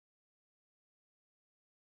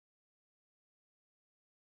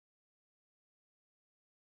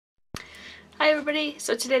Hi everybody,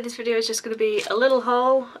 so today this video is just going to be a little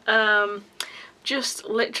haul. Just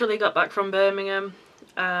literally got back from Birmingham,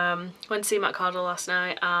 went to see Matt Cardle last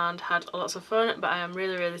night and had lots of fun, but I am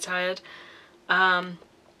really tired.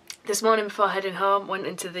 This morning before heading home went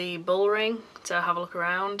into the bull ring to have a look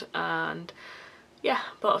around and yeah,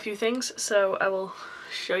 bought a few things, so I will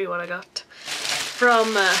show you what I got from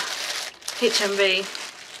HMV.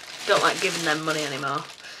 Don't like giving them money anymore.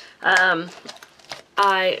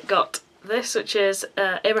 I got this, which is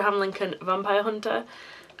Abraham Lincoln Vampire Hunter.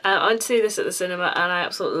 I went to see this at the cinema and I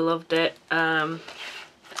absolutely loved it.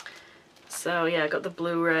 So yeah, I got the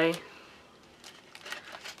Blu-ray.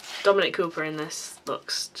 Dominic Cooper in this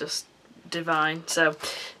looks just divine. So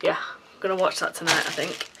yeah, I'm gonna watch that tonight, I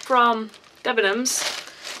think. From Debenhams,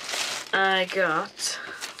 I got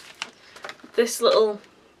this little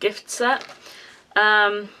gift set.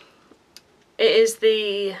 It is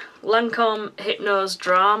the Lancome Hypnose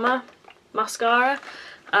Drama mascara.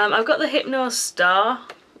 I've got the Hypnose Star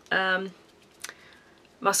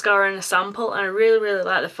mascara in a sample and I really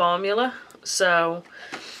like the formula, so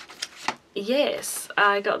yes,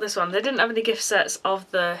 I got this one. They didn't have any gift sets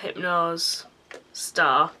of the Hypnose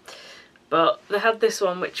Star, but they had this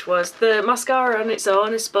one, which was the mascara on its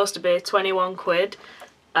own is supposed to be 21 quid,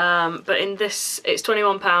 but in this it's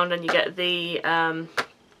 £21 and you get the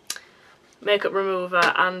makeup remover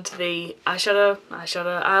and the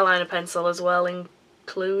eyeliner pencil as well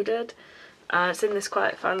included. It's in this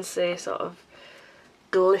quite fancy sort of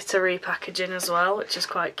glittery packaging as well, which is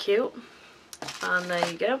quite cute. And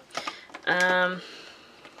there you go. I'll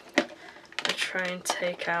try and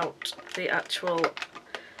take out the actual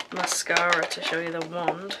mascara to show you the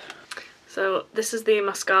wand. So this is the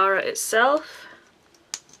mascara itself,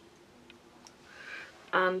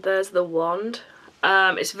 and there's the wand.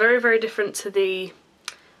 It's very different to the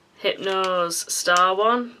Hypnose Star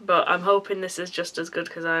one, but I'm hoping this is just as good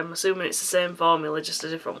because I'm assuming it's the same formula, just a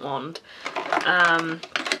different wand.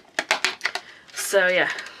 So yeah,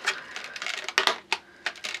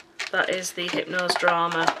 that is the Hypnose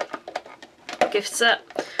Drama gift set.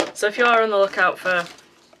 So if you are on the lookout for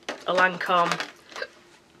a Lancome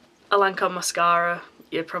mascara,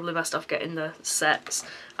 you're probably best off getting the sets.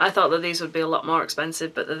 I thought that these would be a lot more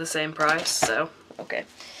expensive, but they're the same price, so okay.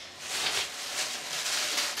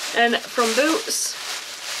 And from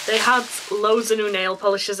Boots, they had loads of new nail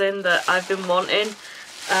polishes in that I've been wanting,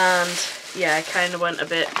 and yeah, I kind of went a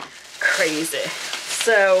bit crazy.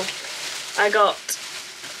 So I got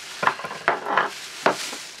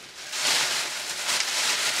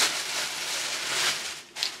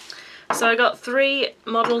three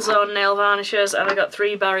Model Zone nail varnishes and I got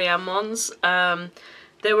 3 Barry M ones.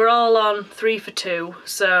 They were all on 3 for 2,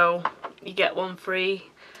 so you get one free.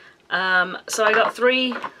 So I got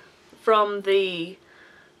 3 from the,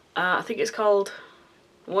 I think it's called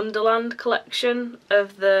Wonderland collection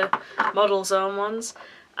of the Model Zone ones,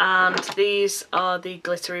 and these are the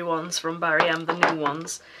glittery ones from Barry M, the new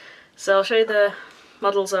ones. So I'll show you the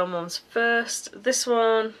Model Zone ones first. This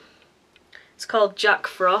one, it's called Jack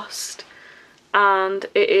Frost, and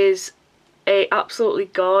it is a absolutely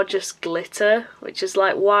gorgeous glitter, which is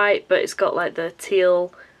like white, but it's got like the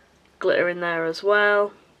teal glitter in there as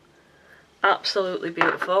well. Absolutely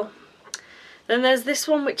beautiful. Then there's this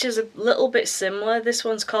one, which is a little bit similar. This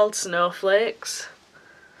one's called Snowflakes.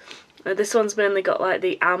 This one's mainly got like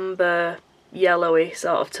the amber yellowy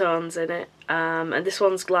sort of tones in it, and this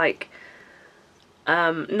one's like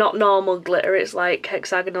not normal glitter, it's like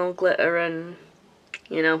hexagonal glitter and,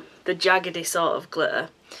 you know, the jaggedy sort of glitter.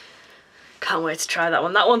 Can't wait to try that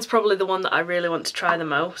one. That one's probably the one that I really want to try the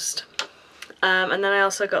most. And then I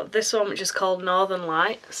also got this one, which is called Northern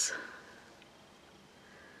Lights.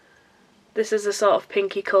 This is a sort of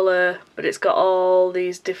pinky colour, but it's got all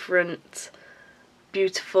these different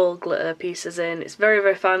beautiful glitter pieces in. It's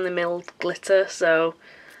very finely milled glitter, so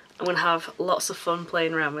I'm going to have lots of fun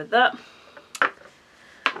playing around with that.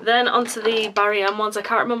 Then onto the Barry M ones. I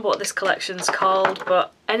can't remember what this collection's called,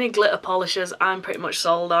 but any glitter polishers I'm pretty much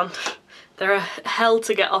sold on. They're a hell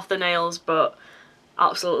to get off the nails, but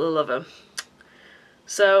absolutely love them.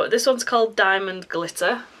 So this one's called Diamond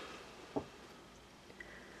Glitter,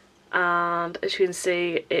 and as you can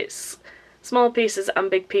see, it's small pieces and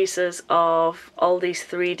big pieces of all these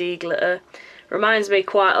 3D glitter. Reminds me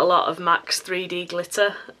quite a lot of MAC's 3D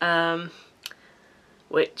glitter,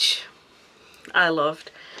 which I loved.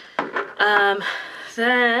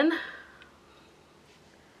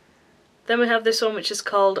 Then we have this one, which is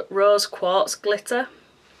called Rose Quartz Glitter.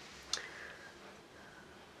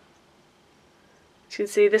 As you can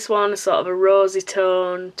see, this one is sort of a rosy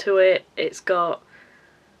tone to it. It's got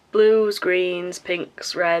blues, greens,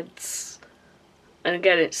 pinks, reds, And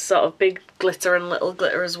again, it's sort of big glitter and little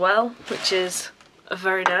glitter as well, which is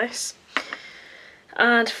very nice.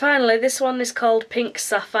 And finally, this one is called Pink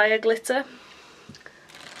Sapphire Glitter.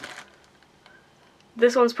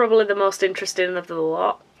 This one's probably the most interesting of the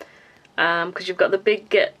lot, because you've got the big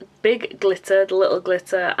glitter, the little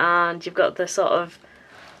glitter, and you've got the sort of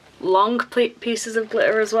long pieces of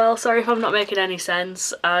glitter as well. Sorry if I'm not making any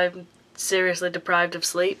sense. I'm seriously deprived of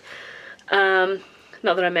sleep.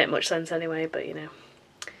 Not that I make much sense anyway, but you know.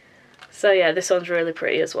 So yeah, this one's really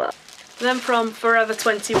pretty as well. And then from Forever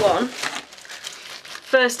 21,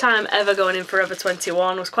 first time ever going in Forever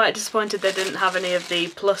 21, was quite disappointed they didn't have any of the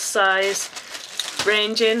plus size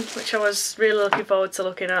ranging, which I was really looking forward to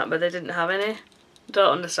looking at, but they didn't have any.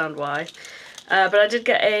 Don't understand why. But I did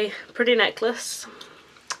get a pretty necklace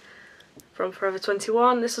from Forever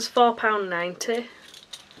 21. This was £4.90.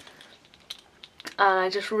 And I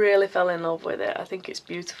just really fell in love with it. I think it's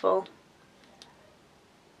beautiful.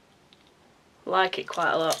 Like it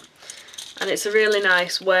quite a lot. And it's a really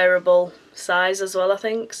nice wearable size as well, I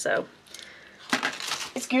think, so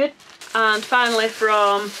it's good. And finally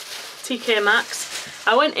from TK Maxx,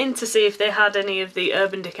 I went in to see if they had any of the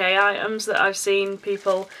Urban Decay items that I've seen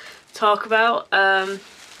people talk about,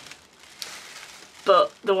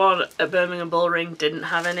 but the one at Birmingham Bullring didn't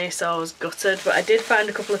have any, so I was gutted. But I did find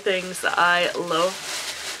a couple of things that I love.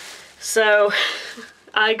 So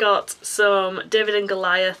I got some David and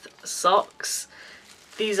Goliath socks.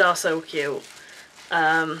 These are so cute.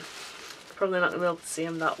 Probably not going to be able to see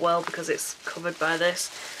them that well because it's covered by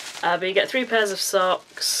this. But you get 3 pairs of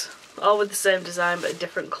socks, all with the same design but in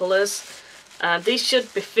different colours. These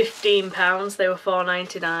should be £15, they were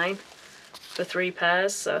 £4.99 for 3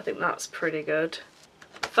 pairs, so I think that's pretty good.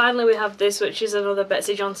 Finally we have this, which is another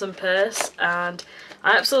Betsy Johnson purse, and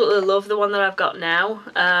I absolutely love the one that I've got now,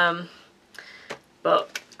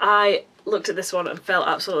 but I looked at this one and fell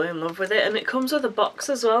absolutely in love with it, and it comes with a box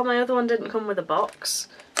as well. My other one didn't come with a box,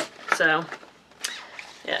 so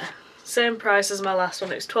yeah, same price as my last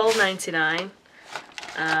one. It was £12.99,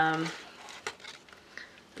 and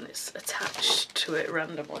it's attached to it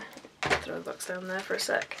randomly. Throw the box down there for a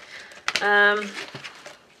sec. I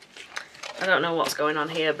don't know what's going on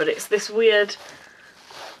here, but it's this weird,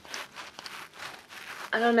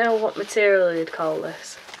 I don't know what material you'd call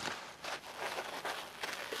this.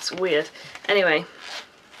 It's weird. Anyway,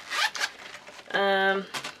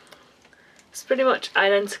 it's pretty much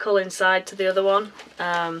identical inside to the other one.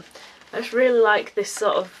 I just really like this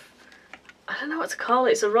sort of, I don't know what to call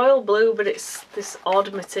it. It's a royal blue, but it's this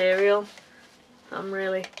odd material I'm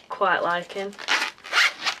really quite liking.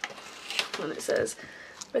 And it says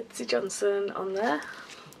Betsy Johnson on there.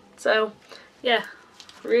 So yeah,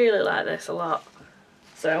 really like this a lot.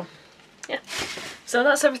 So yeah, so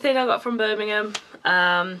that's everything I got from Birmingham.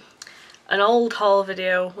 An old haul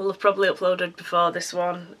video will have probably uploaded before this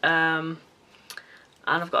one, and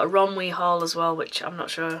I've got a Romwe haul as well, which I'm not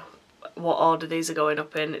sure what order these are going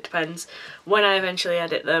up in. It depends when I eventually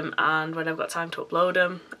edit them and when I've got time to upload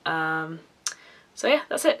them. So yeah,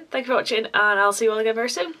 that's it. Thank you for watching, and I'll see you all again very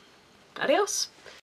soon. Adios.